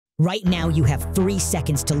Right now, you have 3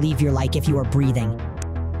 seconds to leave your like if you are breathing.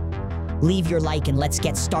 Leave your like and let's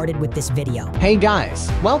get started with this video. Hey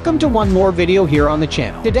guys, welcome to one more video here on the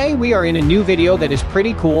channel. Today we are in a new video that is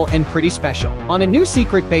pretty cool and pretty special, on a new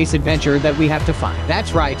secret base adventure that we have to find.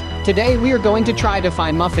 That's right, today we are going to try to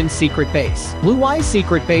find Muffin's secret base, Bluey's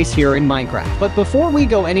secret base here in Minecraft. But before we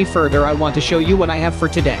go any further, I want to show you what I have for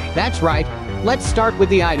today. That's right, let's start with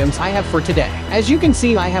the items I have for today. As you can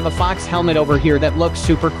see, I have a fox helmet over here that looks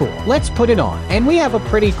super cool. Let's put it on. And we have a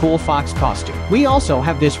pretty cool fox costume. We also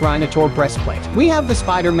have this rhinotaur breastplate. We have the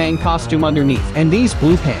Spider-Man costume underneath, and these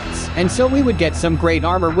blue pants. And so we would get some great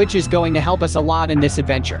armor, which is going to help us a lot in this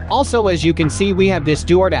adventure. Also, as you can see, we have this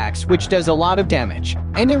duard axe, which does a lot of damage.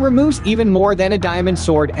 And it removes even more than a diamond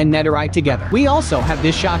sword and netherite together. We also have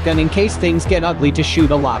this shotgun in case things get ugly to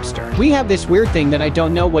shoot a lobster. We have this weird thing that I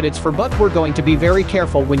don't know what it's for, but we're going to be very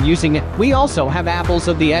careful when using it. We also have apples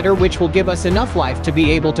of the Eder, which will give us enough life to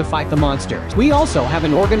be able to fight the monsters. We also have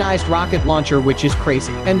an organized rocket launcher, which is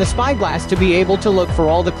crazy, and the spyglass to be able to look for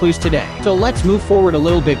all the clues today. So let's move forward a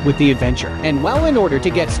little bit with the adventure. And well, in order to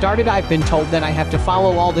get started, I've been told that I have to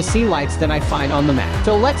follow all the sea lights that I find on the map.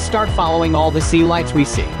 So let's start following all the sea lights we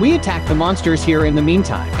see. We attack the monsters here in the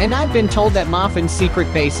meantime, and I've been told that Muffin's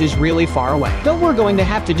secret base is really far away. So we're going to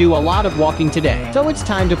have to do a lot of walking today. So it's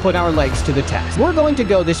time to put our legs to the test. We're going to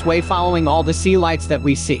go this way following all the sea lights that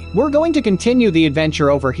we see. We're going to continue the adventure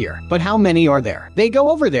over here. But how many are there? They go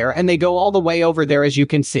over there and they go all the way over there, as you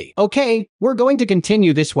can see. Okay, we're going to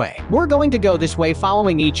continue this way. We're going to go this way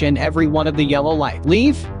following each and every one of the yellow lights.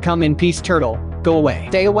 Leave, come in peace, turtle. Go away.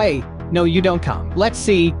 Stay away. No, you don't come. Let's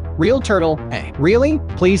see. Real turtle. Hey, really?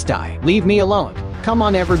 Please die. Leave me alone. Come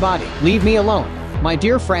on, everybody. Leave me alone. My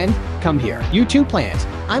dear friend, come here. You two plants.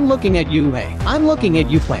 I'm looking at you, hey. I'm looking at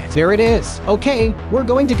you, plants. There it is. Okay, we're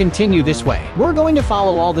going to continue this way. We're going to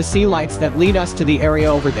follow all the sea lights that lead us to the area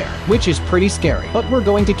over there, which is pretty scary, but we're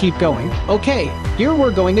going to keep going. Okay, here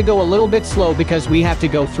we're going to go a little bit slow because we have to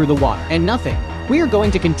go through the water and nothing. We are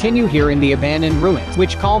going to continue here in the abandoned ruins,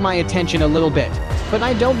 which call my attention a little bit, but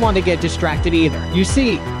I don't want to get distracted either. You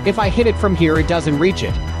see, if I hit it from here, it doesn't reach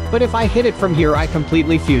it. But if I hit it from here, I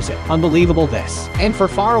completely fuse it. Unbelievable this. And for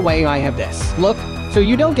far away, I have this. Look, so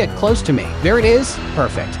you don't get close to me. There it is.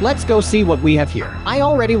 Perfect. Let's go see what we have here. I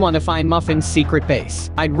already want to find Muffin's secret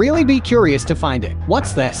base. I'd really be curious to find it.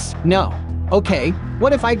 What's this? No. Okay,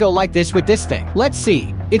 what if I go like this with this thing? Let's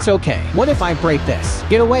see. It's okay. What if I break this?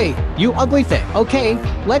 Get away, you ugly thing. Okay,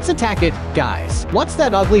 let's attack it, guys. What's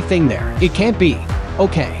that ugly thing there? It can't be.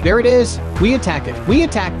 Okay, there it is. We attack it. We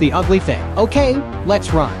attack the ugly thing. Okay,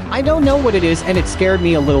 let's run. I don't know what it is and it scared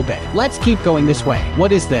me a little bit. Let's keep going this way.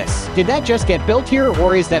 What is this? Did that just get built here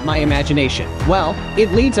or is that my imagination? Well,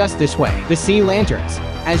 it leads us this way. The sea lanterns,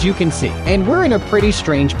 as you can see. And we're in a pretty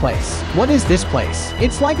strange place. What is this place?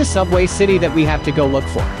 It's like a subway city that we have to go look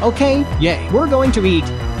for. Okay, yay. We're going to eat,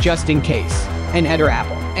 just in case, an Eder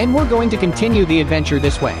apple. And we're going to continue the adventure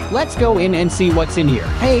this way. Let's go in and see what's in here.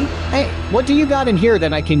 Hey, what do you got in here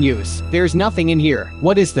that I can use? There's nothing in here.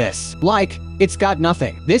 What is this? Like, it's got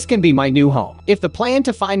nothing. This can be my new home. If the plan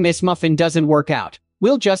to find Miss Muffin doesn't work out,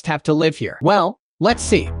 we'll just have to live here. Well, let's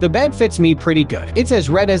see. The bed fits me pretty good. It's as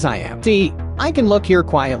red as I am. See, I can look here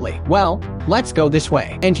quietly. Well, let's go this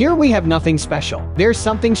way. And here we have nothing special. There's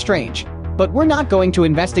something strange. But we're not going to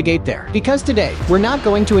investigate there. Because today, we're not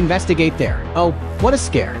going to investigate there. Oh, what a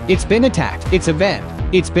scare. It's been attacked. It's a vent.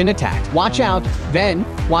 It's been attacked. Watch out, Ven.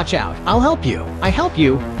 Watch out. I'll help you. I help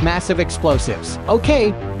you. Massive explosives.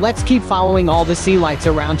 Okay, let's keep following all the sea lights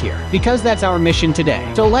around here, because that's our mission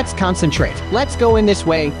today. So let's concentrate. Let's go in this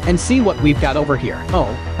way and see what we've got over here.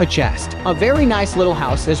 Oh, a chest. A very nice little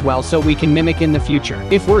house as well, so we can mimic in the future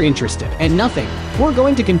if we're interested. And nothing. We're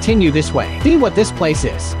going to continue this way. See what this place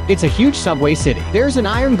is. It's a huge subway city. There's an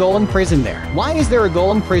iron golem prison there. Why is there a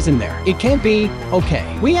golem prison there? It can't be.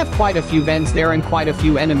 Okay, we have quite a few vents there and quite a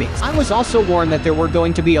few enemies. I was also warned that there were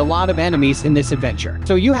going to be a lot of enemies in this adventure.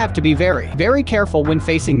 So you have to be very, very careful when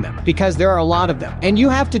facing them, because there are a lot of them, and you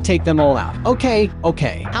have to take them all out. Okay.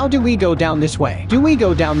 How do we go down this way? Do we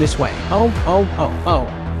go down this way?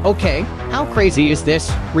 Oh. Okay, how crazy is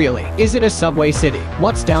this, really? Is it a subway city?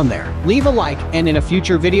 What's down there? Leave a like, and in a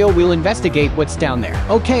future video we'll investigate what's down there.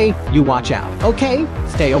 Okay, you watch out. Okay,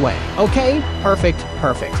 stay away. Okay, perfect.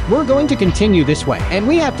 We're going to continue this way, and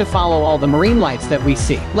we have to follow all the marine lights that we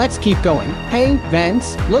see. Let's keep going. Hey,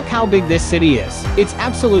 Vance, look how big this city is. It's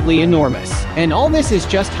absolutely enormous. And all this is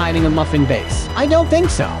just hiding a muffin base. I don't think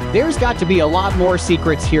so. There's got to be a lot more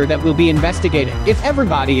secrets here that we'll be investigating if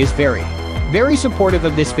everybody is very, very supportive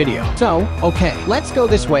of this video. So, okay, let's go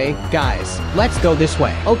this way, guys. Let's go this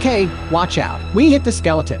way. Okay, watch out. We hit the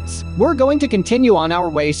skeletons. We're going to continue on our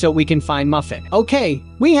way so we can find Muffin. Okay,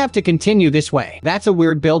 we have to continue this way. That's a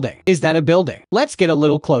weird building. Is that a building? Let's get a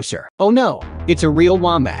little closer. Oh no, it's a real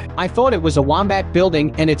wombat. I thought it was a wombat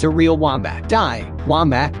building and it's a real wombat. Die,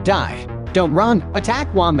 wombat, die. Don't run.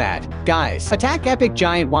 Attack wombat. Guys, attack epic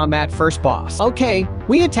giant wombat first boss. Okay,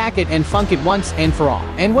 we attack it and funk it once and for all.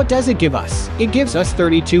 And what does it give us? It gives us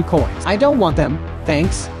 32 coins. I don't want them.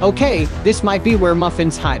 Thanks. Okay, this might be where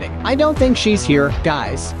Muffin's hiding. I don't think she's here,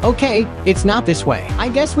 guys. Okay, it's not this way. I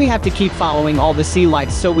guess we have to keep following all the sea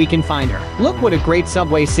lights so we can find her. Look what a great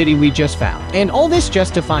subway city we just found. And all this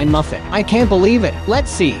just to find Muffin. I can't believe it. Let's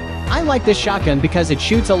see. I like this shotgun because it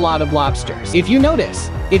shoots a lot of lobsters. If you notice,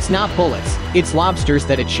 it's not bullets, it's lobsters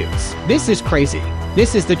that it shoots. This is crazy.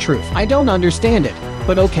 This is the truth. I don't understand it,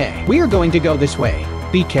 but okay. We are going to go this way.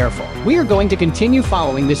 Be careful. We are going to continue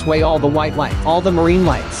following this way, all the white light, all the marine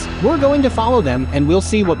lights. We're going to follow them and we'll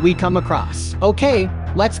see what we come across. Okay,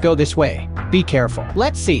 let's go this way. Be careful.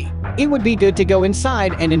 Let's see. It would be good to go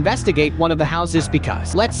inside and investigate one of the houses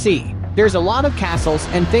because, let's see. There's a lot of castles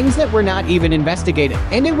and things that we're not even investigating,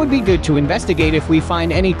 and it would be good to investigate if we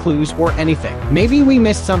find any clues or anything. Maybe we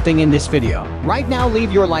missed something in this video. Right now,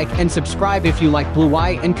 leave your like and subscribe if you like Blue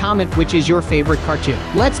Eye and comment which is your favorite cartoon.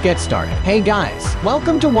 Let's get started. Hey guys,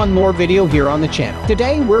 welcome to one more video here on the channel.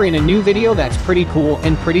 Today we're in a new video that's pretty cool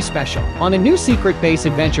and pretty special, on a new secret base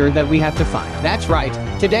adventure that we have to find. That's right,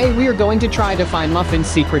 today we are going to try to find Muffin's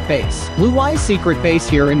secret base, Blue Eye's secret base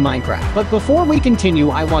here in Minecraft. But before we continue,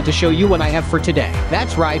 I want to show you what I have for today.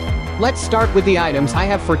 That's right. Let's start with the items I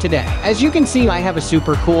have for today. As you can see, I have a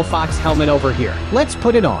super cool fox helmet over here. Let's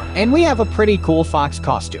put it on. And we have a pretty cool fox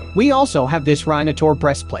costume. We also have this Rhinotaur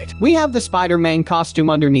breastplate. We have the Spider-Man costume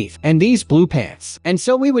underneath, and these blue pants. And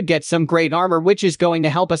so we would get some great armor, which is going to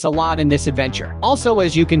help us a lot in this adventure. Also,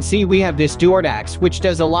 as you can see, we have this Duard axe, which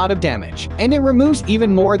does a lot of damage, and it removes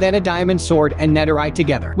even more than a diamond sword and netherite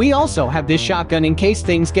together. We also have this shotgun in case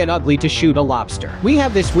things get ugly to shoot a lobster. We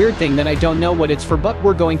have this weird thing that I don't know what it's for, but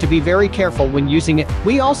we're going to be very careful when using it.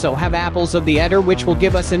 We also have apples of the Eder, which will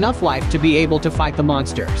give us enough life to be able to fight the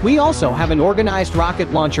monsters. We also have an organized rocket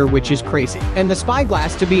launcher, which is crazy, and the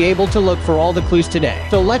spyglass to be able to look for all the clues today.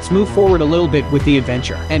 So let's move forward a little bit with the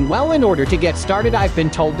adventure. And well, in order to get started, I've been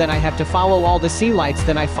told that I have to follow all the sea lights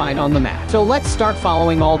that I find on the map. So let's start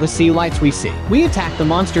following all the sea lights we see. We attack the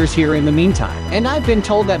monsters here in the meantime, and I've been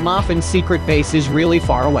told that Muffin's secret base is really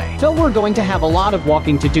far away. So we're going to have a lot of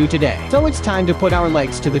walking to do today. So it's time to put our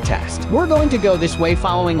legs to the test. We're going to go this way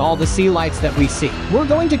following all the sea lights that we see. We're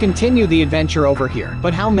going to continue the adventure over here.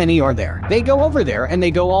 But how many are there? They go over there and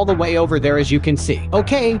they go all the way over there, as you can see.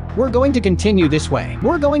 Okay, we're going to continue this way.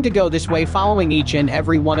 We're going to go this way following each and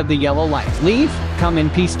every one of the yellow lights. Leave. Come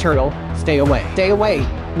in peace, turtle. Stay away. Stay away.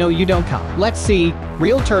 No, you don't come. Let's see.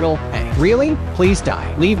 Real turtle. Hey, really? Please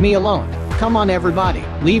die. Leave me alone. Come on, everybody.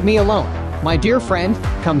 Leave me alone. My dear friend,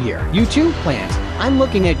 come here. You too, plant. I'm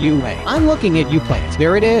looking at you, hey. I'm looking at you, plant.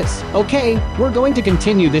 There it is. Okay, we're going to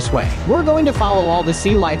continue this way. We're going to follow all the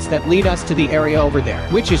sea lights that lead us to the area over there,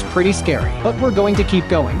 which is pretty scary, but we're going to keep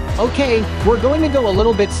going. Okay, we're going to go a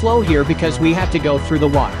little bit slow here because we have to go through the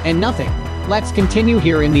water and nothing. Let's continue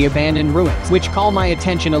here in the abandoned ruins, which call my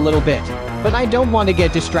attention a little bit, but I don't want to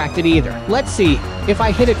get distracted either. Let's see. If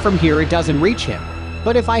I hit it from here, it doesn't reach him,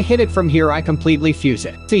 but if I hit it from here, I completely fuse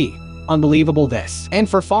it. See? Unbelievable this. And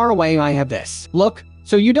for far away, I have this. Look,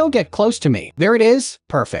 so you don't get close to me. There it is.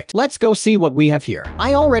 Perfect. Let's go see what we have here.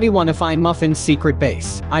 I already want to find Muffin's secret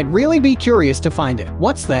base. I'd really be curious to find it.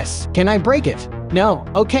 What's this? Can I break it? No.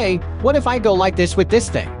 Okay, what if I go like this with this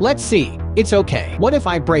thing? Let's see. It's okay. What if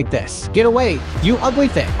I break this? Get away, you ugly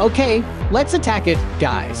thing. Okay, let's attack it,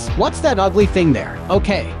 guys. What's that ugly thing there?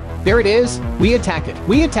 Okay. There it is. We attack it.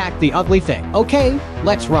 We attack the ugly thing. Okay,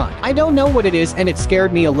 let's run. I don't know what it is and it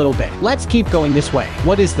scared me a little bit. Let's keep going this way.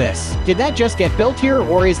 What is this? Did that just get built here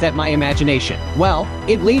or is that my imagination? Well,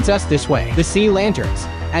 it leads us this way. The sea lanterns,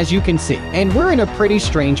 as you can see. And we're in a pretty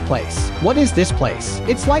strange place. What is this place?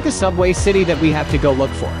 It's like a subway city that we have to go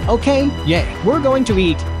look for. Okay, yay. We're going to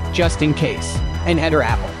eat, just in case, an Eder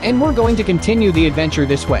apple. And we're going to continue the adventure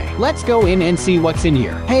this way. Let's go in and see what's in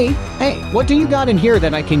here. Hey, what do you got in here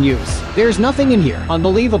that I can use? There's nothing in here.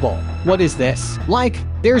 Unbelievable. What is this? Like,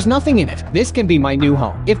 there's nothing in it. This can be my new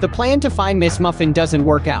home. If the plan to find Miss Muffin doesn't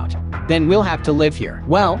work out, then we'll have to live here.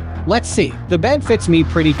 Well, let's see. The bed fits me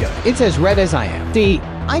pretty good. It's as red as I am. See,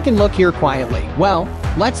 I can look here quietly. Well,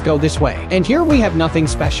 let's go this way. And here we have nothing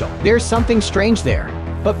special. There's something strange there.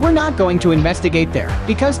 but we're not going to investigate there,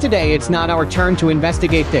 because today it's not our turn to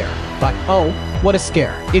investigate there. But, oh, what a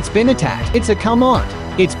scare. It's been attacked. It's a come on.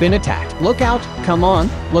 It's been attacked. Look out. Come on.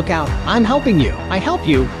 Look out. I'm helping you. I help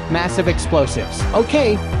you. Massive explosives.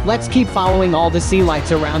 Okay, let's keep following all the sea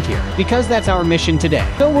lights around here, because that's our mission today.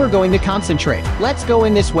 So we're going to concentrate. Let's go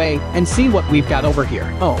in this way and see what we've got over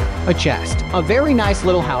here. Oh, a chest. A very nice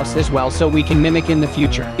little house as well, so we can mimic in the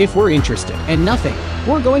future if we're interested. And nothing.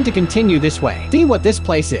 We're going to continue this way. See what this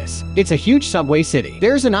place is. It's a huge subway city.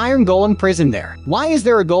 There's an iron golem prison there. Why is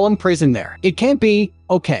there a golem prison there? It can't be.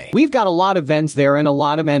 Okay, we've got a lot of vents there and a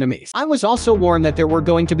lot of enemies. I was also warned that there were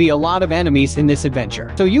going to be a lot of enemies in this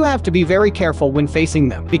adventure. So you have to be very careful when facing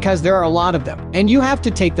them, because there are a lot of them, and you have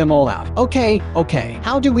to take them all out. Okay.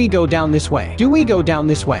 How do we go down this way? Do we go down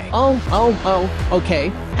this way? Oh, okay.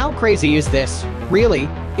 How crazy is this? Really?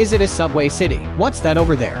 Is it a subway city? What's that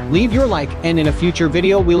over there? Leave your like, and in a future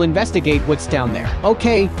video we'll investigate what's down there.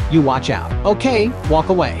 Okay, you watch out. Okay, walk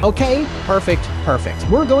away. Okay, perfect.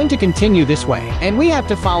 We're going to continue this way, and we have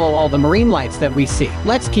to follow all the marine lights that we see.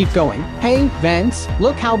 Let's keep going. Hey, Vents,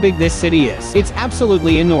 look how big this city is. It's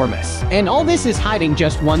absolutely enormous. And all this is hiding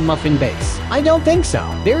just one muffin base. I don't think so.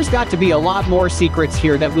 There's got to be a lot more secrets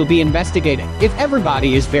here that we'll be investigating, if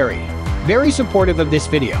everybody is very supportive of this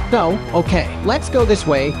video. So, okay, let's go this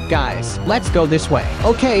way, guys. Let's go this way.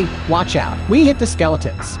 Okay, watch out. We hit the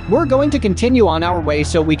skeletons. We're going to continue on our way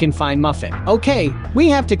so we can find Muffin. Okay, we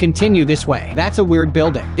have to continue this way. That's a weird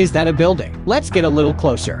building. Is that a building? Let's get a little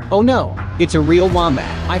closer. Oh no, it's a real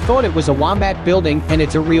wombat. I thought it was a wombat building, and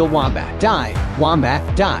it's a real wombat. Die,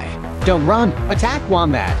 wombat, die. Don't run. Attack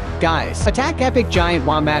wombat. Guys, attack epic giant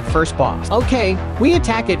wombat first boss. Okay, we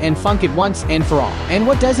attack it and funk it once and for all. And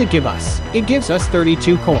what does it give us? It gives us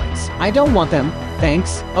 32 coins. I don't want them.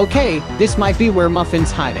 Thanks. Okay, this might be where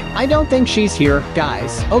Muffin's hiding. I don't think she's here,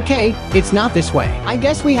 guys. Okay, it's not this way. I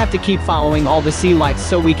guess we have to keep following all the sea lights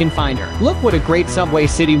so we can find her. Look what a great subway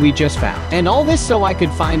city we just found. And all this so I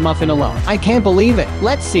could find Muffin alone. I can't believe it.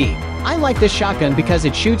 Let's see. I like this shotgun because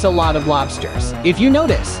it shoots a lot of lobsters. If you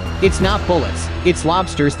notice, it's not bullets, it's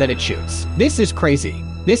lobsters that it shoots. This is crazy.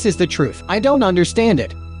 This is the truth. I don't understand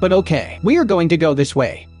it, but okay. We are going to go this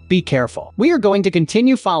way. Be careful. We are going to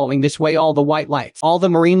continue following this way, all the white lights, all the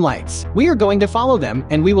marine lights. We are going to follow them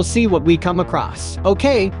and we will see what we come across.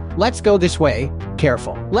 Okay, let's go this way.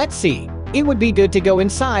 Careful. Let's see. It would be good to go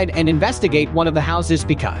inside and investigate one of the houses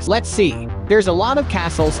because, let's see, there's a lot of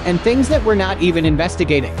castles and things that we're not even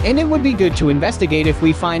investigating. And it would be good to investigate if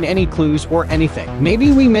we find any clues or anything.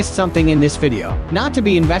 Maybe we missed something in this video. Not to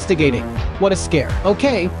be investigating. What a scare.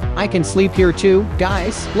 Okay, I can sleep here too,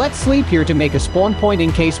 guys. Let's sleep here to make a spawn point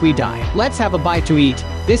in case we die. Let's have a bite to eat.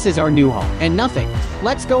 This is our new home. And nothing.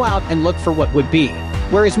 Let's go out and look for what would be.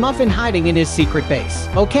 Where is Muffin hiding in his secret base?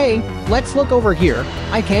 Okay, let's look over here.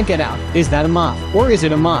 I can't get out. Is that a moth? Or is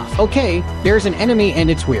it a moth? Okay, there's an enemy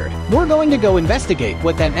and it's weird. We're going to go investigate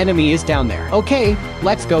what that enemy is down there. Okay,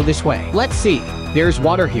 let's go this way. Let's see. There's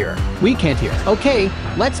water here. We can't hear. Okay,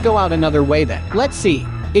 let's go out another way then. Let's see.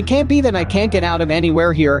 It can't be that I can't get out of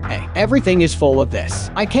anywhere here. Hey, everything is full of this.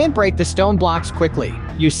 I can't break the stone blocks quickly.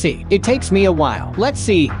 You see, it takes me a while. Let's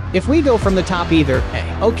see if we go from the top either. Hey,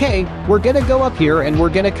 okay, we're gonna go up here and we're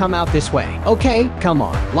gonna come out this way. Okay, come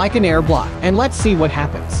on, like an air block. And let's see what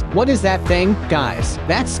happens. What is that thing? Guys,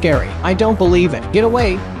 that's scary. I don't believe it. Get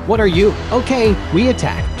away. What are you? Okay, we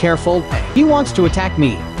attack. Careful. Hey, he wants to attack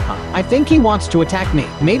me. I think he wants to attack me.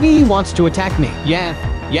 Maybe he wants to attack me.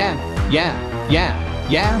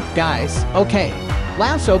 Yeah, guys, okay.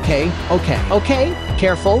 Laughs, okay.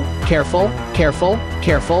 Careful.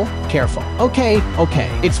 Okay.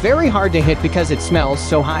 It's very hard to hit because it smells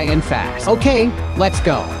so high and fast. Okay, let's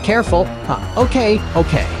go. Careful. Okay.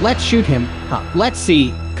 Let's shoot him. Let's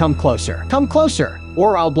see. Come closer.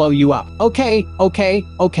 Or I'll blow you up. Okay.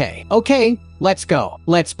 Let's go.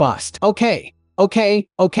 Let's bust. Okay.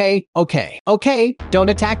 Don't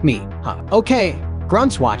attack me. Okay.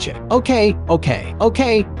 Grunts, watch it. Okay.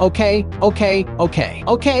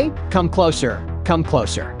 Come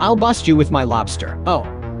closer. I'll bust you with my lobster. Oh,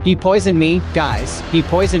 he poisoned me, guys. He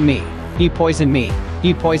poisoned me.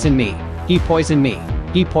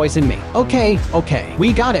 Okay.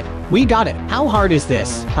 We got it. How hard is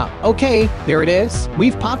this? Okay, there it is.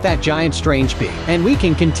 We've popped that giant strange bee, and we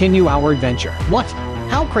can continue our adventure. What?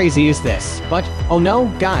 How crazy is this? But, oh no,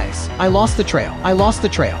 guys, I lost the trail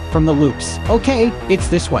from the loops. Okay, it's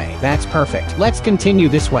this way. That's perfect. Let's continue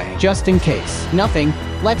this way, just in case. Nothing.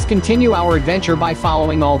 Let's continue our adventure by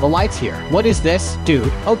following all the lights here. What is this,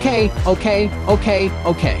 dude? Okay.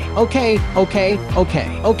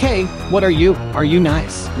 What are you? Are you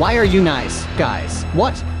nice? Why are you nice, guys?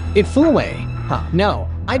 What? It flew away. No,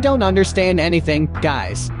 I don't understand anything,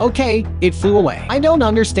 guys. Okay, it flew away. I don't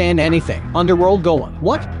understand anything. Underworld Golem.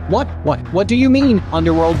 What do you mean,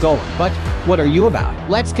 Underworld Golem? But what are you about?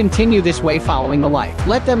 Let's continue this way following the light.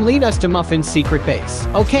 Let them lead us to Muffin's secret base.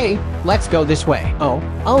 Okay, let's go this way. Oh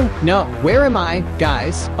no, where am I,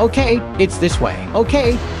 guys? Okay, it's this way.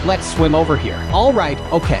 Okay, let's swim over here. Alright,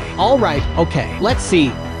 okay. Let's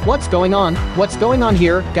see. What's going on? What's going on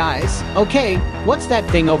here, guys? Okay, what's that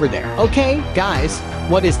thing over there? Okay, guys,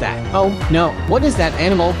 what is that? Oh, no. What is that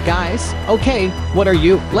animal, guys? Okay, what are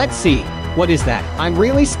you? Let's see. What is that? I'm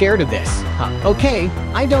really scared of this. Okay,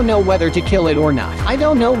 I don't know whether to kill it or not. I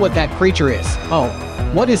don't know what that creature is. Oh,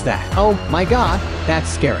 what is that? Oh my god, that's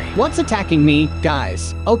scary. What's attacking me,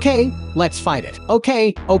 guys? Okay, let's fight it.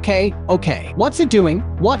 Okay. What's it doing?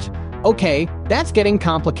 What? Okay, that's getting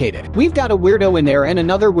complicated. We've got a weirdo in there and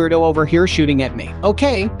another weirdo over here shooting at me.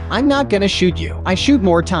 Okay, I'm not gonna shoot you. I shoot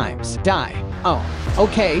more times. Die. Oh,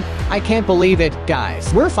 okay. I can't believe it,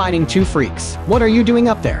 guys. We're fighting two freaks. What are you doing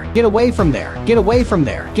up there? Get away from there. Get away from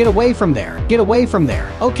there. Get away from there. Get away from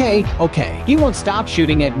there. Okay. He won't stop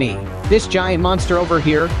shooting at me. This giant monster over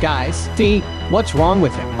here, guys. See, what's wrong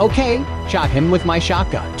with him? Okay, shot him with my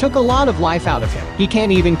shotgun. Took a lot of life out of him. He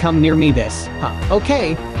can't even come near me this.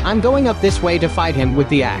 Okay, I'm going up this way to fight him with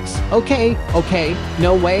the axe. Okay.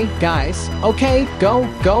 No way, guys. Okay, go.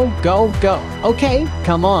 Okay,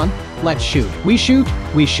 come on. Let's shoot. We shoot.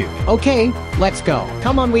 Okay, let's go.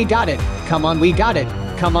 Come on, we got it.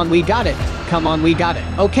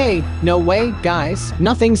 Okay, no way, guys.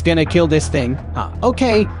 Nothing's gonna kill this thing.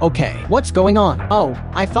 Okay. What's going on? Oh,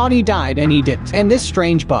 I thought he died and he didn't. And this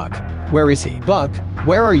strange bug. Where is he? Bug,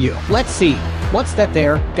 where are you? Let's see. What's that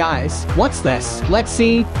there, guys? What's this? Let's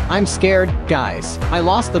see. I'm scared, guys. I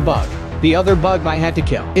lost the bug. The other bug I had to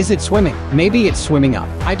kill. Is it swimming? Maybe it's swimming up.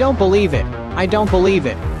 I don't believe it.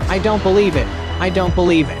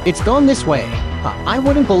 It's gone this way. I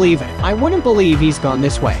wouldn't believe it. I wouldn't believe he's gone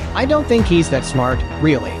this way. I don't think he's that smart,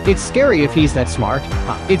 really. It's scary if he's that smart.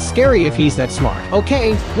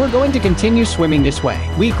 Okay, we're going to continue swimming this way.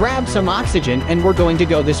 We grab some oxygen and we're going to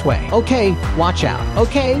go this way. Okay, watch out.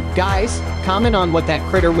 Okay, guys, comment on what that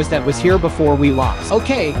critter was that was here before we lost.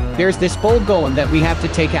 Okay, there's this bold golem that we have to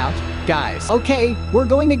take out. Guys, okay, we're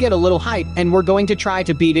going to get a little height and we're going to try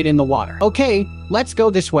to beat it in the water. Okay, let's go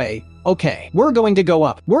this way. Okay, we're going to go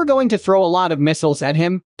up. We're going to throw a lot of missiles at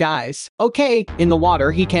him, guys. Okay, in the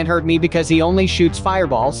water he can't hurt me because he only shoots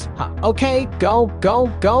fireballs. Okay, go.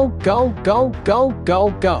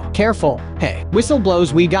 Careful. Hey, whistle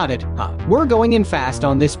blows, we got it. We're going in fast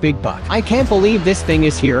on this big bug. I can't believe this thing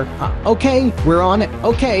is here. Okay, we're on it.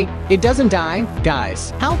 Okay, it doesn't die. Guys,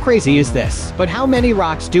 how crazy is this? But how many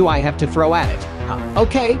rocks do I have to throw at it?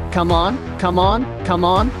 Okay, come on.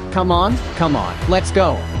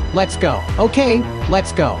 Let's go. Okay,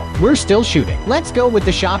 let's go. We're still shooting. Let's go with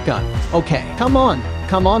the shotgun. Okay, come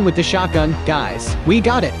on with the shotgun, guys. We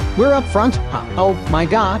got it. We're up front. Oh my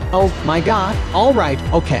god. Alright,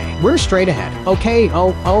 okay. We're straight ahead. Okay,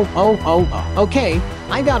 okay.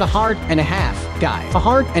 I got a heart and a half, guys. A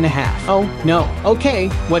heart and a half. Oh, no. Okay,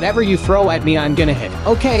 whatever you throw at me, I'm gonna hit.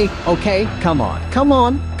 Okay, come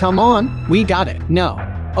on. We got it. No.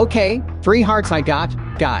 Okay, 3 hearts I got.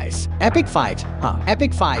 Guys, epic fight.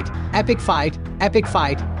 Epic fight.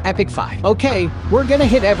 Okay, we're gonna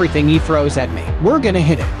hit everything he throws at me. We're gonna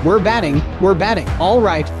hit it. We're batting.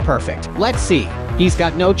 Alright, perfect. Let's see. He's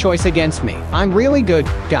got no choice against me. I'm really good,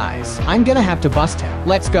 guys. I'm gonna have to bust him.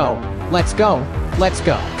 Let's go.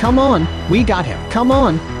 Come on, we got him.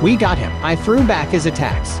 I threw back his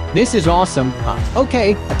attacks. This is awesome.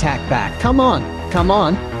 Okay, attack back. Come on.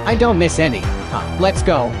 I don't miss any. Let's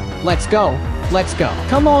go.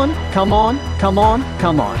 Come on.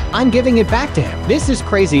 I'm giving it back to him. This is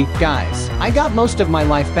crazy, guys. I got most of my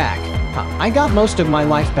life back.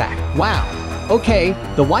 Wow. Okay,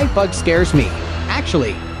 the white bug scares me.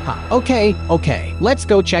 Actually, okay. Let's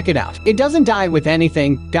go check it out. It doesn't die with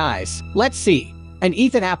anything, guys. Let's see. An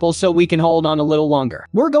Ethan apple so we can hold on a little longer.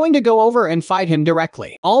 We're going to go over and fight him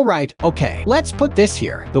directly. Alright, okay. Let's put this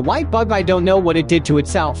here. The white bug, I don't know what it did to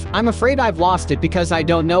itself. I'm afraid I've lost it because I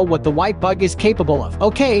don't know what the white bug is capable of.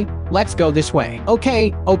 Okay, let's go this way.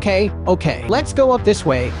 Okay. Let's go up this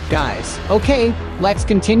way, guys. Okay, let's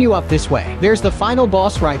continue up this way. There's the final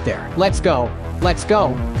boss right there. Let's go.